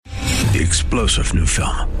The explosive new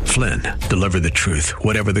film, Flynn, deliver the truth,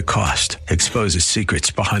 whatever the cost. Exposes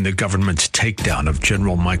secrets behind the government's takedown of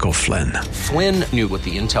General Michael Flynn. Flynn knew what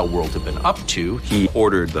the intel world had been up to. He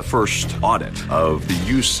ordered the first audit of the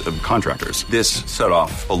use of contractors. This set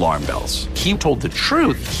off alarm bells. He told the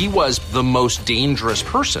truth. He was the most dangerous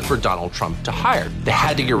person for Donald Trump to hire. They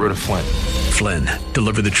had to get rid of Flynn. Flynn,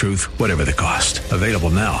 deliver the truth, whatever the cost. Available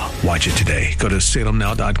now. Watch it today. Go to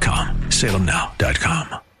salemnow.com.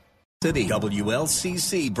 salemnow.com. City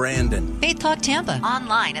WLCC Brandon. Faith Talk Tampa.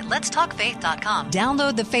 Online at letstalkfaith.com.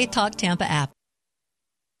 Download the Faith Talk Tampa app.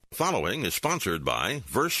 Following is sponsored by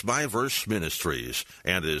Verse Ministries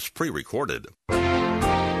and is pre-recorded.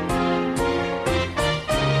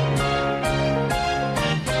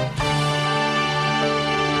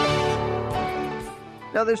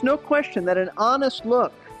 Now, there's no question that an honest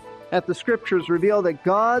look at the Scriptures reveal that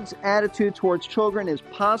God's attitude towards children is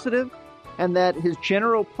positive, and that His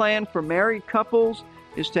general plan for married couples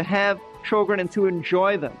is to have children and to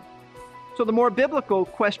enjoy them. So the more biblical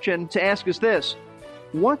question to ask is this: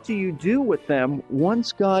 what do you do with them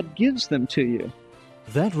once God gives them to you?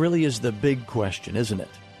 That really is the big question, isn't it?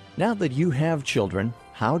 Now that you have children,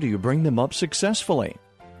 how do you bring them up successfully?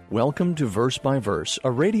 Welcome to Verse by Verse, a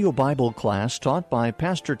radio Bible class taught by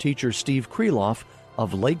pastor-teacher Steve Kreloff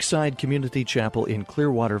of Lakeside Community Chapel in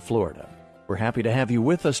Clearwater, Florida. We're happy to have you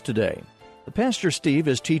with us today. The Pastor Steve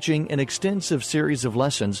is teaching an extensive series of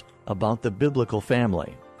lessons about the biblical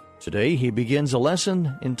family. Today he begins a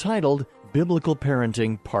lesson entitled Biblical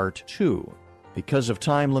Parenting Part 2. Because of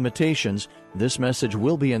time limitations, this message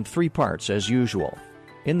will be in 3 parts as usual.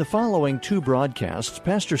 In the following 2 broadcasts,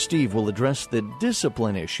 Pastor Steve will address the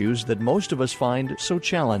discipline issues that most of us find so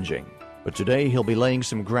challenging. But today he'll be laying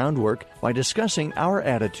some groundwork by discussing our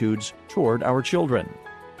attitudes toward our children.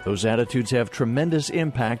 Those attitudes have tremendous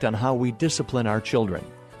impact on how we discipline our children.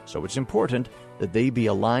 So it's important that they be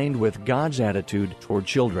aligned with God's attitude toward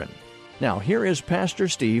children. Now, here is Pastor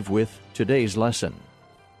Steve with today's lesson.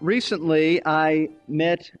 Recently, I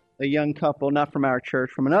met a young couple, not from our church,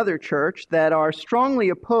 from another church, that are strongly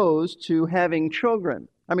opposed to having children.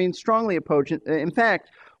 I mean, strongly opposed. In fact,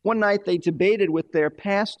 one night they debated with their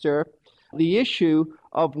pastor the issue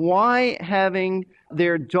of why having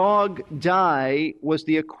their dog die was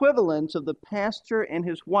the equivalent of the pastor and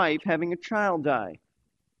his wife having a child die.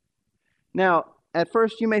 Now, at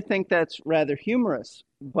first you may think that's rather humorous,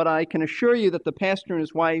 but I can assure you that the pastor and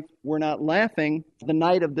his wife were not laughing the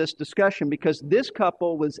night of this discussion, because this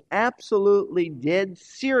couple was absolutely dead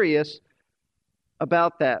serious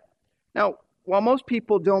about that. Now, while most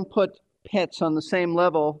people don't put pets on the same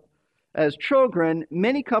level as children,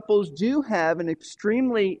 many couples do have an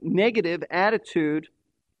extremely negative attitude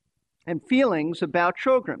and feelings about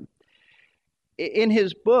children. In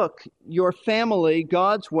his book, Your Family,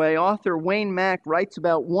 God's Way, author Wayne Mack writes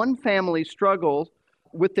about one family struggle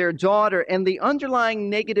with their daughter and the underlying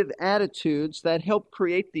negative attitudes that help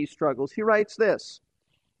create these struggles. He writes this: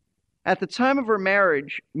 at the time of her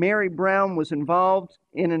marriage, Mary Brown was involved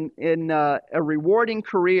in a rewarding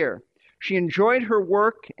career. She enjoyed her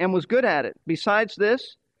work and was good at it. Besides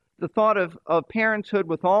this, the thought of parenthood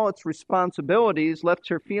with all its responsibilities left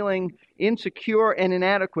her feeling insecure and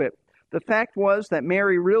inadequate. The fact was that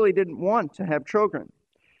Mary really didn't want to have children.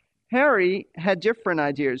 Harry had different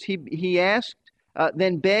ideas. He asked,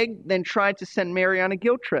 then begged, then tried to send Mary on a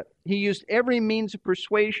guilt trip. He used every means of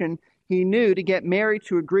persuasion he knew to get Mary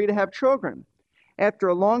to agree to have children. After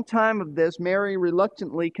a long time of this, Mary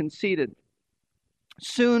reluctantly conceded.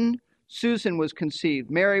 Soon, Susan was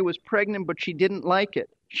conceived. Mary was pregnant, but she didn't like it.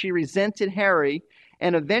 She resented Harry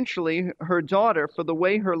and eventually her daughter for the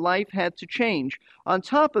way her life had to change. On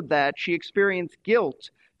top of that, she experienced guilt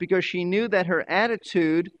because she knew that her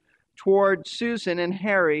attitude toward Susan and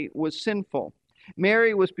Harry was sinful.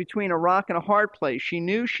 Mary was between a rock and a hard place. She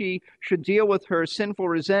knew she should deal with her sinful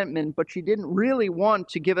resentment, but she didn't really want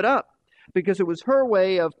to give it up because it was her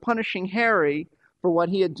way of punishing Harry for what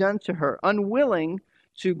he had done to her. Unwilling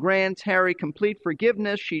to grant Harry complete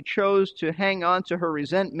forgiveness, she chose to hang on to her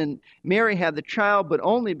resentment. Mary had the child, but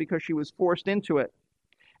only because she was forced into it.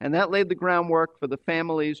 And that laid the groundwork for the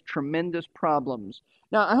family's tremendous problems.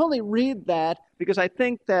 Now, I only read that because I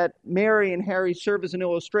think that Mary and Harry serve as an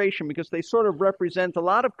illustration, because they sort of represent a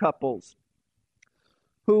lot of couples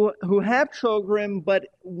who have children, but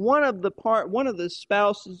one of the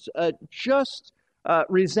spouses just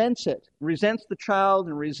resents the child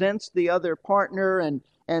and resents the other partner,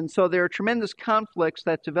 and so there are tremendous conflicts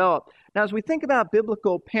that develop. Now, as we think about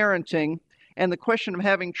biblical parenting and the question of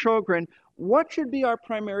having children, what should be our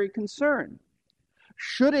primary concern?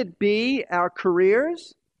 Should it be our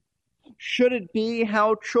careers? Should it be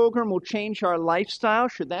how children will change our lifestyle?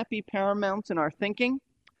 Should that be paramount in our thinking?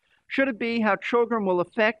 Should it be how children will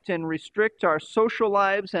affect and restrict our social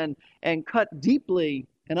lives and cut deeply,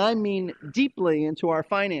 and I mean deeply, into our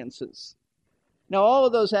finances? Now, all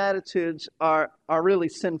of those attitudes are really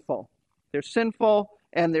sinful. They're sinful,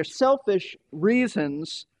 and they're selfish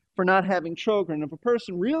reasons for not having children. If a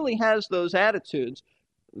person really has those attitudes,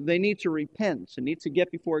 they need to repent and need to get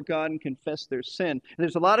before God and confess their sin. And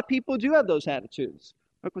there's a lot of people who do have those attitudes.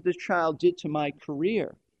 Look what this child did to my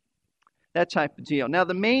career. That type of deal. Now,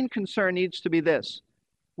 the main concern needs to be this.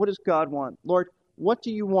 What does God want? Lord, what do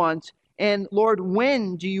you want? And Lord,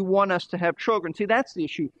 when do you want us to have children? See, that's the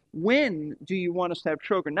issue. When do you want us to have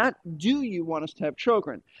children? Not do you want us to have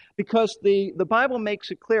children? Because the Bible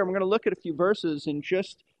makes it clear. We're going to look at a few verses in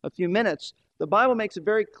just a few minutes. The Bible makes it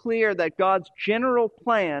very clear that God's general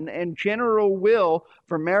plan and general will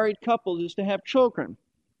for married couples is to have children.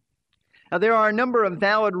 Now, there are a number of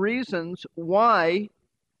valid reasons why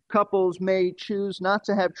couples may choose not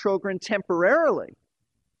to have children temporarily,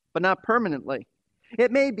 but not permanently.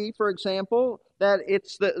 It may be, for example, that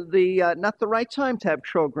it's not the right time to have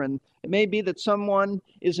children. It may be that someone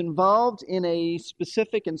is involved in a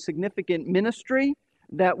specific and significant ministry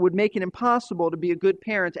that would make it impossible to be a good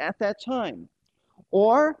parent at that time.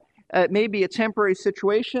 Or it may be a temporary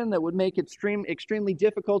situation that would make it extremely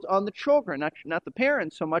difficult on the children, not the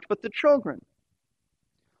parents so much, but the children.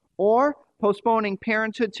 Or postponing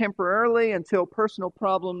parenthood temporarily until personal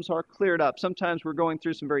problems are cleared up. Sometimes we're going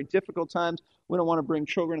through some very difficult times. We don't want to bring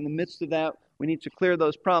children in the midst of that. We need to clear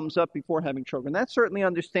those problems up before having children. That's certainly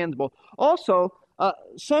understandable. Also,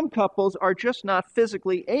 some couples are just not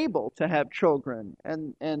physically able to have children,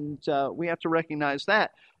 and we have to recognize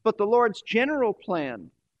that. But the Lord's general plan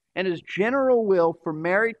and His general will for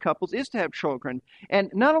married couples is to have children,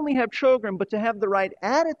 and not only have children, but to have the right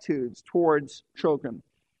attitudes towards children.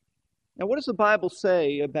 Now, what does the Bible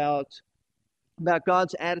say about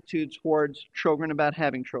God's attitude towards children, about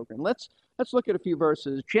having children? Let's look at a few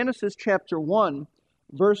verses. Genesis chapter 1,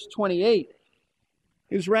 verse 28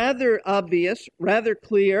 is rather obvious, rather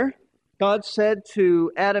clear. God said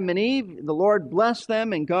to Adam and Eve, the Lord blessed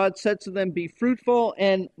them, and God said to them, be fruitful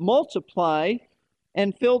and multiply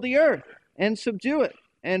and fill the earth and subdue it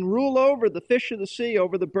and rule over the fish of the sea,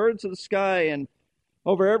 over the birds of the sky, and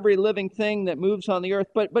over every living thing that moves on the earth.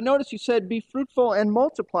 But notice He said, be fruitful and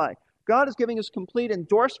multiply. God is giving His complete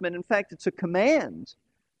endorsement. In fact, it's a command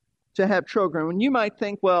to have children. And you might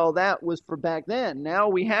think, well, that was for back then. Now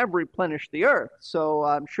we have replenished the earth, so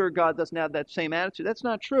I'm sure God doesn't have that same attitude. That's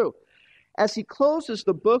not true. As He closes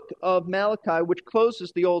the book of Malachi, which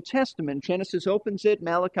closes the Old Testament, Genesis opens it,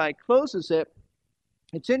 Malachi closes it.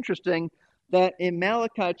 It's interesting that in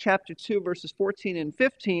Malachi chapter 2, verses 14 and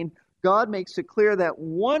 15, God makes it clear that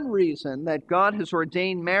one reason that God has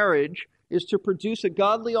ordained marriage is to produce a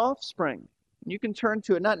godly offspring. You can turn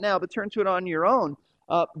to it, not now, but turn to it on your own.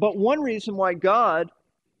 But one reason why God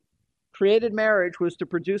created marriage was to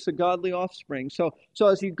produce a godly offspring. So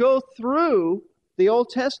as you go through the Old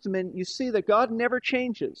Testament, you see that God never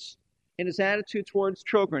changes in His attitude towards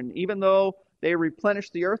children. Even though they replenish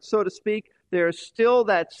the earth, so to speak, there's still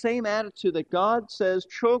that same attitude that God says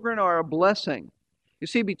children are a blessing. You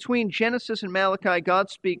see, between Genesis and Malachi, God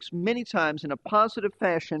speaks many times in a positive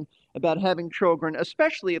fashion about having children,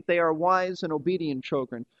 especially if they are wise and obedient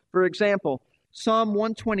children. For example, Psalm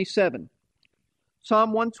 127.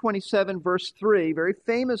 Psalm 127, verse 3, very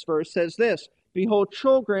famous verse, says this, behold,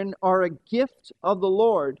 children are a gift of the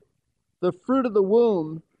Lord. The fruit of the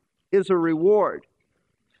womb is a reward.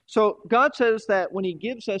 So God says that when He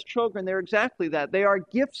gives us children, they're exactly that. They are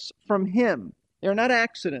gifts from Him. They're not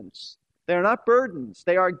accidents. They're not burdens.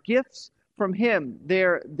 They are gifts from Him.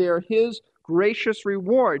 They're His gracious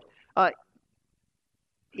reward.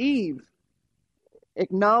 Eve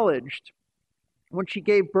acknowledged when she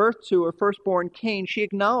gave birth to her firstborn Cain, she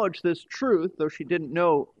acknowledged this truth, though she didn't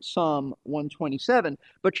know Psalm 127.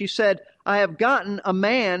 But she said, I have gotten a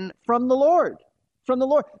man from the Lord. From the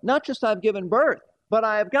Lord. Not just I've given birth, but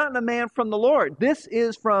I have gotten a man from the Lord. This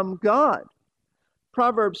is from God.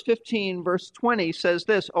 Proverbs 15, verse 20 says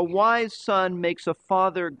this, a wise son makes a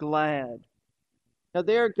father glad. Now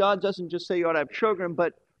there, God doesn't just say you ought to have children,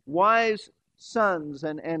 but wise sons,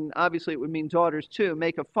 and obviously it would mean daughters too,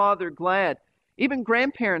 make a father glad. Even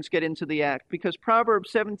grandparents get into the act, because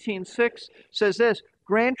Proverbs 17:6 says this,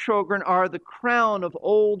 grandchildren are the crown of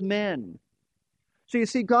old men. So you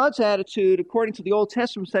see, God's attitude, according to the Old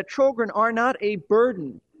Testament, is that children are not a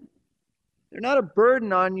burden. They're not a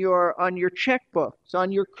burden on your checkbooks,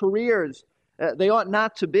 on your careers. They ought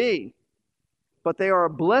not to be. But they are a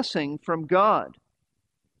blessing from God.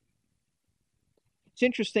 It's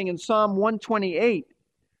interesting, in Psalm 128,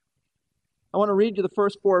 I want to read you the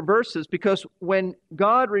first 4 verses, because when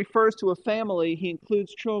God refers to a family, he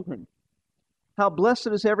includes children. How blessed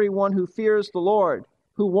is everyone who fears the Lord,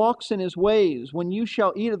 who walks in his ways. When you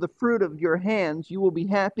shall eat of the fruit of your hands, you will be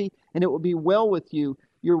happy, and it will be well with you.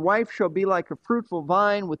 Your wife shall be like a fruitful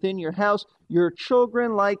vine within your house, your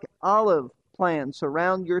children like olive plants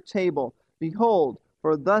around your table. Behold,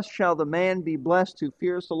 for thus shall the man be blessed who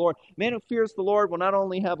fears the Lord. The man who fears the Lord will not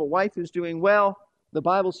only have a wife who's doing well, the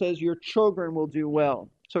Bible says your children will do well.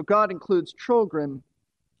 So God includes children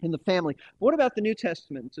in the family. What about the New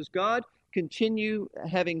Testament? Does God continue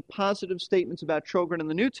having positive statements about children in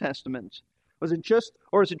the New Testament? Or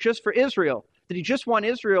is it just for Israel? Did he just want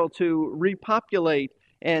Israel to repopulate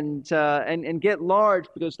and get large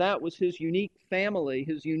because that was his unique family,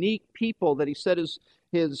 his unique people that he set his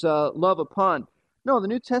love upon? No, the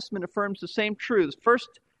New Testament affirms the same truths. 1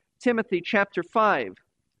 Timothy chapter 5,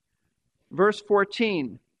 verse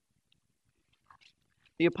 14.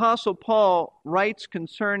 The Apostle Paul writes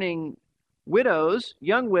concerning widows,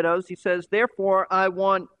 young widows. He says, therefore, I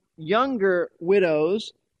want younger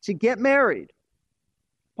widows to get married.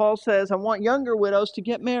 Paul says, I want younger widows to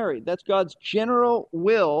get married. That's God's general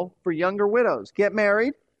will for younger widows. Get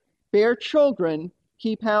married, bear children,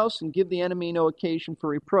 keep house, and give the enemy no occasion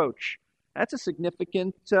for reproach. That's a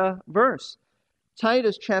significant verse.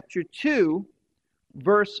 Titus chapter 2,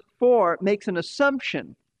 verse 4 makes an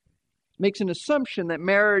assumption that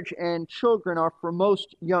marriage and children are for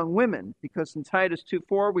most young women, because in Titus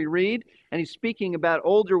 2:4 we read, and he's speaking about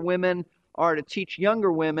older women are to teach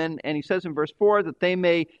younger women, and he says in verse 4 that they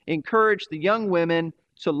may encourage the young women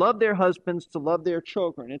to love their husbands, to love their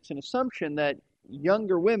children. It's an assumption that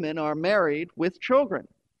younger women are married with children.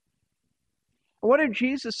 What did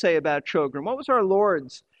Jesus say about children? What was our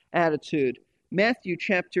Lord's attitude? Matthew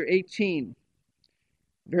chapter 18.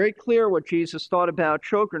 Very clear what Jesus thought about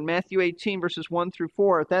children. Matthew 18, verses 1 through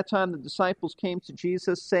 4. At that time the disciples came to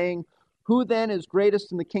Jesus, saying, who then is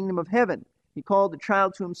greatest in the kingdom of heaven? He called the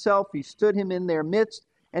child to himself. He stood him in their midst,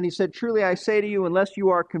 and he said, truly I say to you, unless you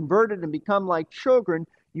are converted and become like children,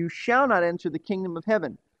 you shall not enter the kingdom of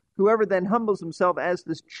heaven. Whoever then humbles himself as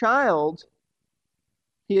this child,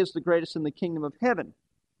 he is the greatest in the kingdom of heaven.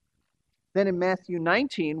 Then in Matthew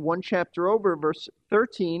 19, one chapter over, verse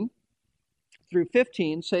 13 through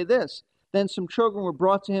 15, say this, then some children were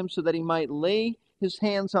brought to him so that he might lay his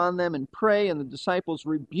hands on them and pray, and the disciples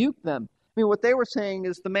rebuked them. I mean, what they were saying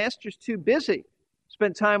is the master's too busy.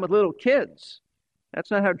 Spend time with little kids.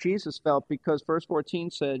 That's not how Jesus felt, because verse 14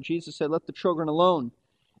 said, Jesus said, let the children alone,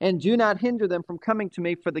 and do not hinder them from coming to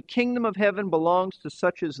me, for the kingdom of heaven belongs to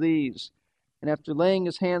such as these. And after laying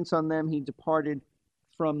his hands on them, he departed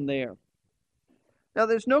from there. Now,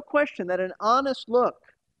 there's no question that an honest look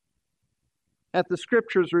at the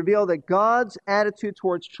Scriptures reveal that God's attitude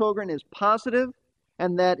towards children is positive,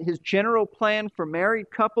 and that his general plan for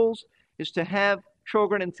married couples is to have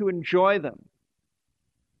children and to enjoy them.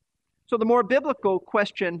 So the more biblical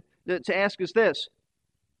question to ask is this: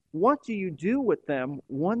 what do you do with them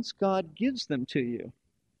once God gives them to you?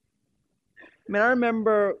 I mean, I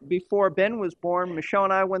remember before Ben was born, Michelle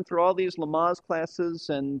and I went through all these Lamaze classes,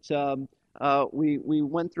 and we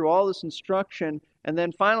went through all this instruction, and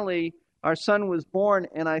then finally our son was born,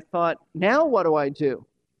 and I thought, now what do I do?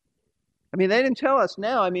 I mean, they didn't tell us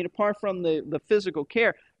now. I mean, apart from the physical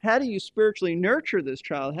care, how do you spiritually nurture this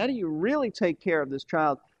child? How do you really take care of this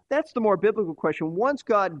child? That's the more biblical question. Once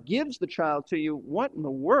God gives the child to you, what in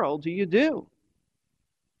the world do you do?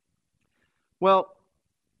 Well,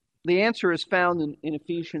 the answer is found in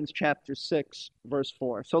Ephesians chapter 6, verse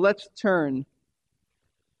 4. So let's turn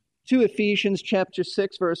to Ephesians chapter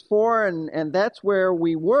 6, verse 4, and that's where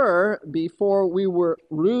we were before we were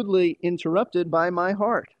rudely interrupted by my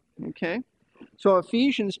heart. Okay? So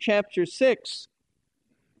Ephesians chapter 6,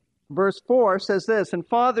 verse 4 says this, and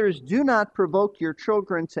fathers, do not provoke your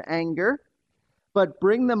children to anger, but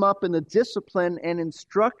bring them up in the discipline and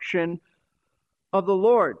instruction of the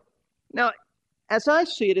Lord. Now, as I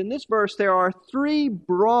see it, in this verse, there are three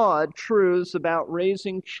broad truths about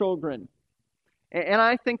raising children. And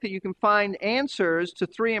I think that you can find answers to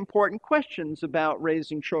three important questions about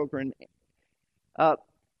raising children.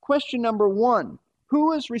 Question number one,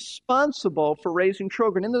 who is responsible for raising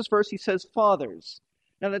children? In this verse, he says fathers.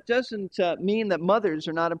 Now, that doesn't mean that mothers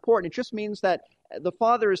are not important. It just means that the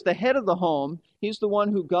father is the head of the home. He's the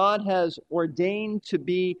one who God has ordained to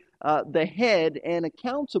be the head and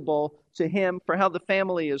accountable to him for how the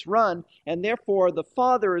family is run. And therefore, the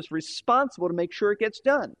father is responsible to make sure it gets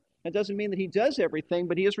done. That doesn't mean that he does everything,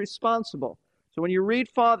 but he is responsible. So when you read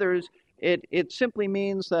fathers It simply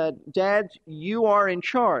means that, Dad, you are in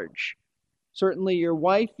charge. Certainly your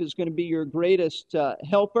wife is going to be your greatest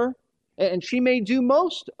helper, and she may do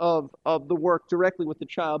most of the work directly with the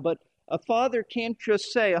child, but a father can't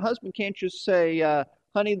just say, a husband can't just say,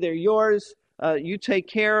 honey, they're yours, you take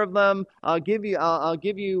care of them, I'll give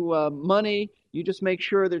you money, you just make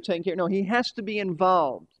sure they're taken care of. No, he has to be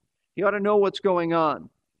involved. He ought to know what's going on.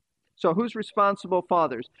 So who's responsible?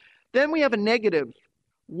 Fathers. Then we have a negative.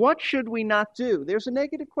 What should we not do? There's a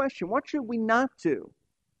negative question. What should we not do?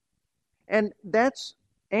 And that's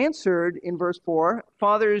answered in verse 4.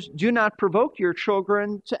 Fathers, do not provoke your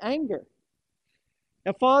children to anger.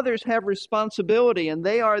 Now, fathers have responsibility, and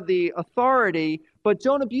they are the authority, but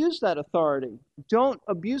don't abuse that authority. Don't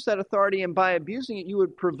abuse that authority, and by abusing it, you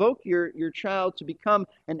would provoke your child to become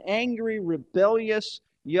an angry, rebellious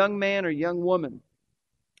young man or young woman.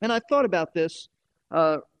 And I've thought about this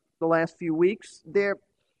the last few weeks.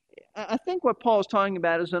 I think what Paul is talking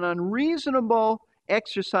about is an unreasonable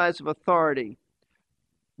exercise of authority.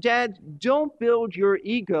 Dad, don't build your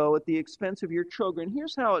ego at the expense of your children.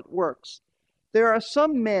 Here's how it works. There are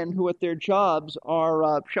some men who at their jobs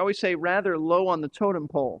are, shall we say, rather low on the totem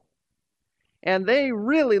pole. And they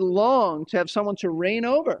really long to have someone to reign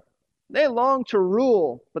over. They long to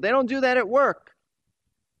rule, but they don't do that at work.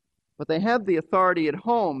 But they have the authority at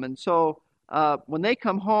home. And so when they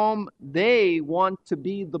come home, they want to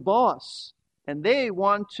be the boss. And they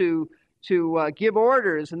want to give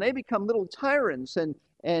orders. And they become little tyrants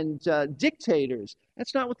and dictators.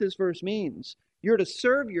 That's not what this verse means. You're to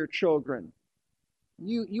serve your children.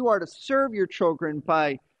 You are to serve your children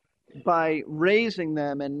by raising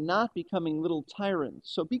them and not becoming little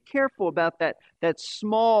tyrants. So be careful about that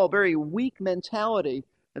small, very weak mentality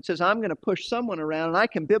that says, I'm going to push someone around and I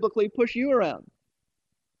can biblically push you around.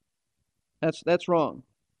 That's wrong.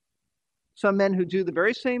 Some men who do the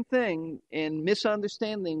very same thing in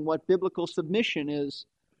misunderstanding what biblical submission is,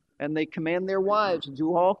 and they command their wives to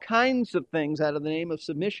do all kinds of things out of the name of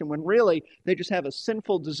submission, when really they just have a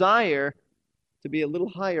sinful desire to be a little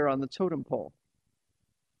higher on the totem pole.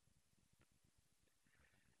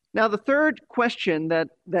 Now, the third question that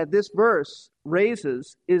this verse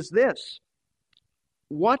raises is this.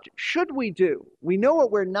 What should we do? We know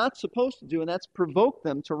what we're not supposed to do, and that's provoke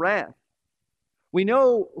them to wrath. We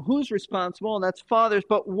know who's responsible, and that's fathers,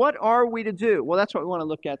 but what are we to do? Well, that's what we want to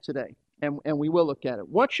look at today, and we will look at it.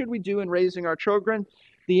 What should we do in raising our children?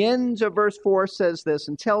 The end of verse 4 says this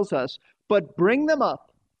and tells us, but bring them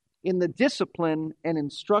up in the discipline and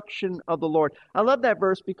instruction of the Lord. I love that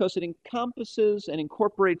verse because it encompasses and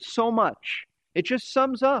incorporates so much. It just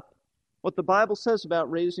sums up what the Bible says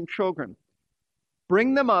about raising children.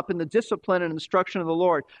 Bring them up in the discipline and instruction of the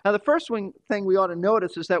Lord. Now, the first thing we ought to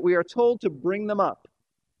notice is that we are told to bring them up.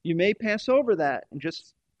 You may pass over that and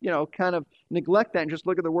just, kind of neglect that and just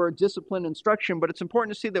look at the word discipline, instruction, but it's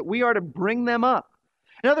important to see that we are to bring them up.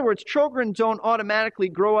 In other words, children don't automatically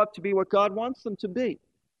grow up to be what God wants them to be.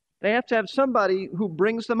 They have to have somebody who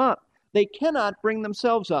brings them up. They cannot bring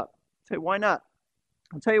themselves up. Say, why not?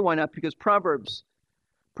 I'll tell you why not, because Proverbs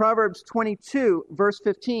 22, verse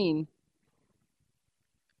 15,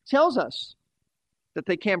 tells us that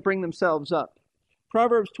they can't bring themselves up.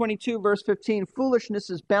 Proverbs 22, verse 15, foolishness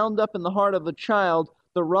is bound up in the heart of a child.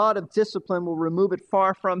 The rod of discipline will remove it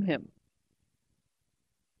far from him.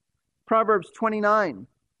 Proverbs 29,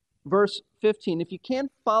 verse 15. If you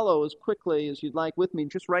can't follow as quickly as you'd like with me,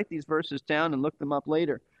 just write these verses down and look them up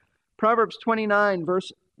later. Proverbs 29,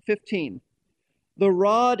 verse 15. The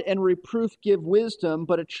rod and reproof give wisdom,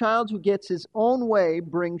 but a child who gets his own way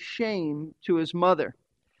brings shame to his mother.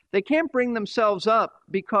 They can't bring themselves up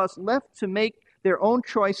because left to make their own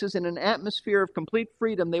choices in an atmosphere of complete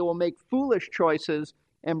freedom, they will make foolish choices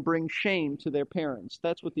and bring shame to their parents.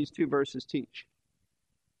 That's what these two verses teach.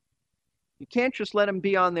 You can't just let them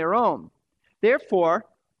be on their own. Therefore,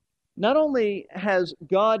 not only has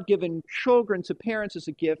God given children to parents as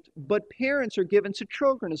a gift, but parents are given to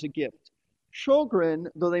children as a gift. Children,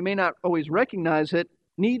 though they may not always recognize it,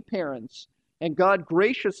 need parents, and God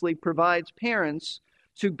graciously provides parents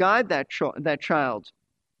to guide that child.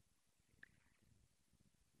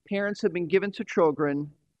 Parents have been given to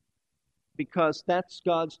children because that's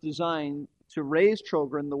God's design to raise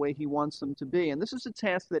children the way He wants them to be. And this is a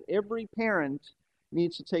task that every parent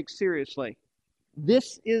needs to take seriously.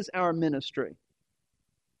 This is our ministry.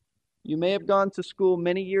 You may have gone to school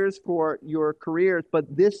many years for your career,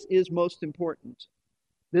 but this is most important.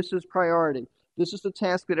 This is priority. This is the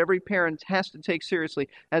task that every parent has to take seriously.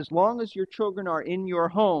 As long as your children are in your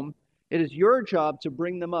home, it is your job to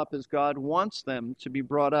bring them up as God wants them to be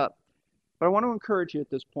brought up. But I want to encourage you at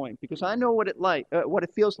this point, because I know what it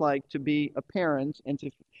feels like to be a parent, and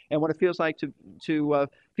what it feels like to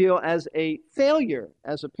feel as a failure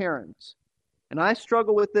as a parent. And I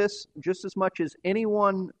struggle with this just as much as any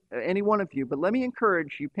one of you. But let me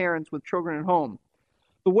encourage you, parents with children at home.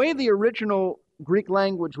 The way the original Greek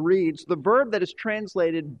language reads, the verb that is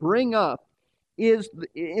translated "bring up" is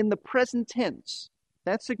in the present tense.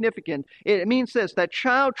 That's significant. It means this: that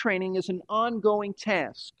child training is an ongoing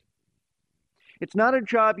task. It's not a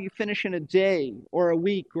job you finish in a day or a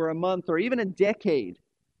week or a month or even a decade.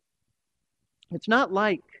 It's not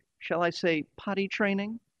like, shall I say, potty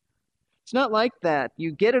training. It's not like that.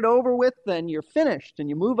 You get it over with, then you're finished and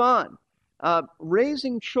you move on.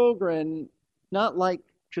 Raising children, not like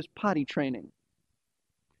just potty training.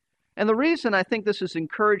 And the reason I think this is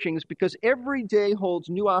encouraging is because every day holds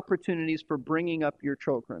new opportunities for bringing up your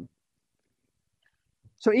children.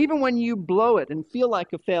 So even when you blow it and feel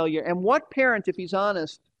like a failure, and what parent, if he's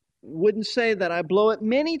honest, wouldn't say that I blow it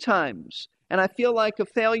many times and I feel like a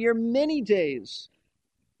failure many days?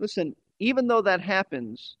 Listen, even though that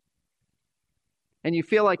happens, and you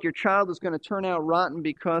feel like your child is going to turn out rotten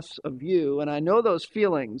because of you, and I know those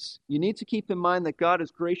feelings, you need to keep in mind that God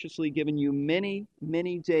has graciously given you many,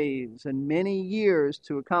 many days and many years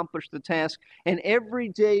to accomplish the task, and every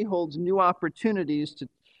day holds new opportunities to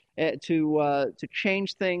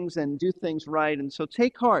change things and do things right. And so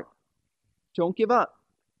take heart. Don't give up.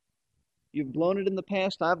 You've blown it in the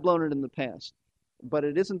past. I've blown it in the past. But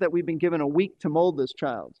it isn't that we've been given a week to mold this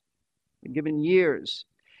child. We've been given years.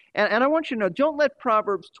 And I want you to know, don't let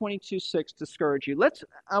Proverbs 22:6 discourage you.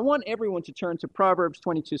 I want everyone to turn to Proverbs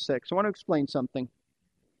 22:6. I want to explain something.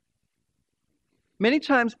 Many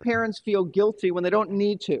times parents feel guilty when they don't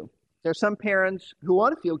need to. There are some parents who ought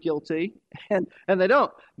to feel guilty, and they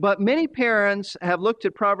don't. But many parents have looked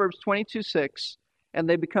at Proverbs 22:6, and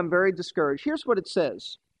they become very discouraged. Here's what it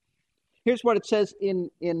says. Here's what it says in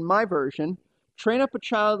my version. Train up a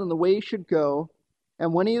child in the way he should go,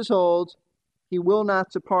 and when he is old, he will not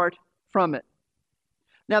depart from it.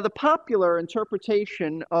 Now, the popular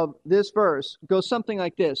interpretation of this verse goes something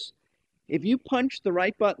like this. If you punch the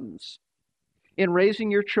right buttons in raising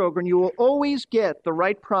your children, you will always get the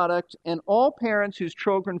right product, and all parents whose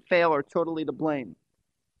children fail are totally to blame.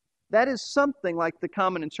 That is something like the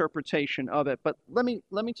common interpretation of it, but let me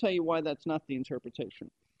tell you why that's not the interpretation,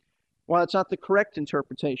 why it's not the correct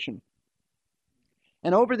interpretation.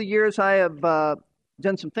 And over the years, I have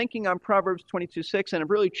done some thinking on Proverbs 22:6, and have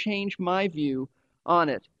really changed my view on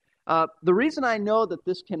it. The reason I know that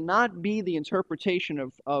this cannot be the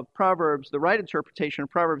interpretation of Proverbs, the right interpretation of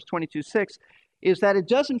Proverbs 22:6, is that it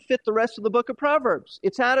doesn't fit the rest of the book of Proverbs.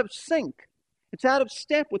 It's out of sync. It's out of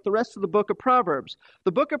step with the rest of the book of Proverbs.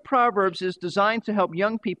 The book of Proverbs is designed to help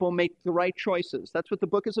young people make the right choices. That's what the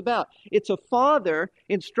book is about. It's a father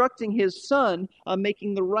instructing his son on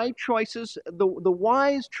making the right choices, the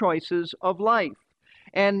wise choices of life.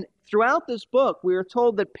 And throughout this book, we are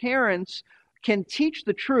told that parents can teach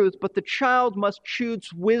the truth, but the child must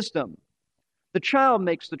choose wisdom. The child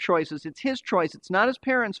makes the choices. It's his choice. It's not his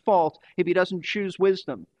parents' fault if he doesn't choose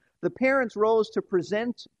wisdom. The parent's role is to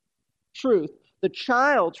present truth. The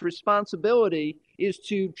child's responsibility is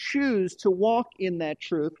to choose to walk in that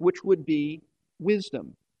truth, which would be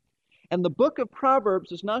wisdom. And the book of Proverbs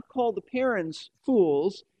does not call the parents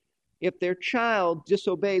fools if their child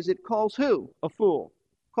disobeys. It calls who? A fool.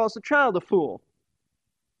 It calls the child a fool.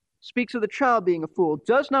 Speaks of the child being a fool.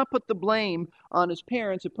 Does not put the blame on his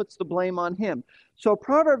parents. It puts the blame on him. So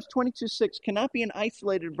Proverbs 22:6 cannot be an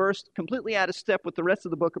isolated verse completely out of step with the rest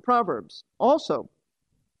of the book of Proverbs. Also,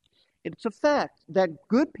 it's a fact that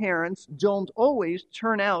good parents don't always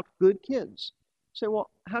turn out good kids. You say,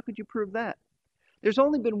 well, how could you prove that? There's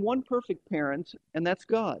only been one perfect parent, and that's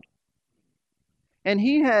God. And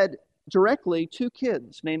he had directly two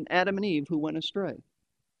kids named Adam and Eve who went astray.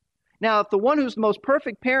 Now, if the one who's the most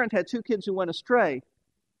perfect parent had two kids who went astray,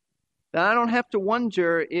 then I don't have to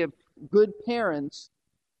wonder if good parents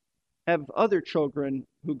have other children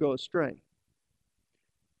who go astray.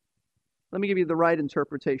 Let me give you the right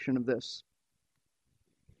interpretation of this.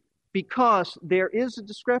 Because there is a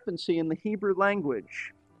discrepancy in the Hebrew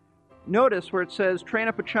language. Notice where it says, train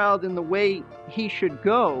up a child in the way he should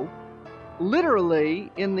go.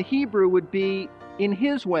 Literally, in the Hebrew would be in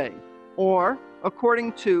his way, or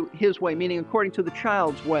according to his way, meaning according to the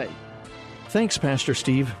child's way. Thanks, Pastor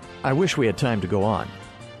Steve. I wish we had time to go on.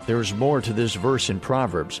 There's more to this verse in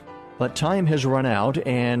Proverbs, but time has run out,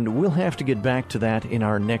 and we'll have to get back to that in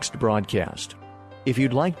our next broadcast. If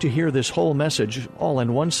you'd like to hear this whole message all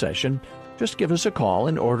in one session, just give us a call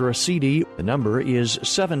and order a CD. The number is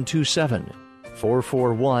 727-592-5790.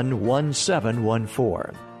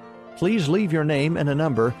 888-441-1714. Please leave your name and a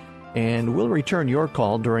number, and we'll return your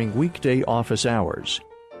call during weekday office hours.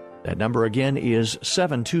 That number again is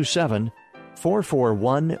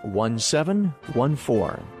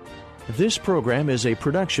 727-441-1714. This program is a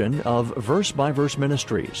production of Verse by Verse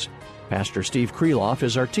Ministries. Pastor Steve Kreloff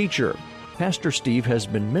is our teacher. Pastor Steve has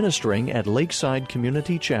been ministering at Lakeside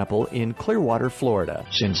Community Chapel in Clearwater, Florida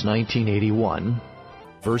since 1981.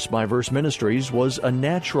 Verse by Verse Ministries was a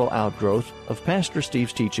natural outgrowth of Pastor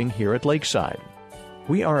Steve's teaching here at Lakeside.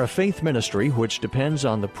 We are a faith ministry which depends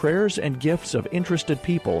on the prayers and gifts of interested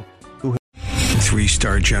people who have...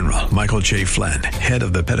 3-star General Michael J. Flynn, head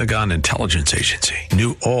of the Pentagon Intelligence Agency,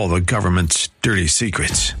 knew all the government's dirty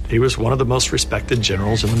secrets. He was one of the most respected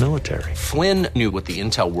generals in the military. Flynn knew what the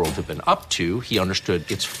intel world had been up to. He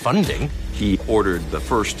understood its funding. He ordered the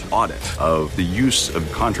first audit of the use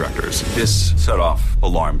of contractors. This set off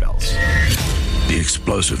alarm bells. The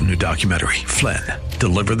explosive new documentary, Flynn,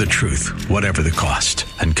 Deliver the Truth, Whatever the Cost,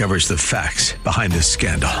 uncovers the facts behind this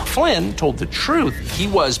scandal. Flynn told the truth. He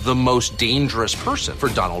was the most dangerous person for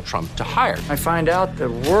Donald Trump to hire. I find out the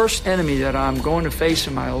worst enemy that I'm going to face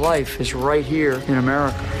in my life is right here in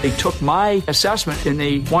America. They took my assessment and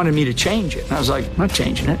they wanted me to change it. And I was like, I'm not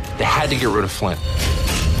changing it. They had to get rid of Flynn.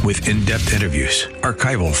 With in-depth interviews,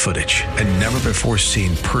 archival footage, and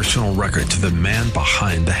never-before-seen personal records of the man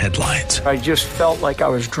behind the headlines. I just felt like I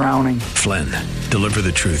was drowning. Flynn, Deliver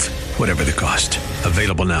the Truth, Whatever the Cost.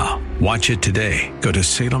 Available now. Watch it today. Go to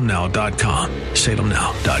salemnow.com.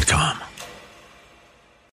 salemnow.com.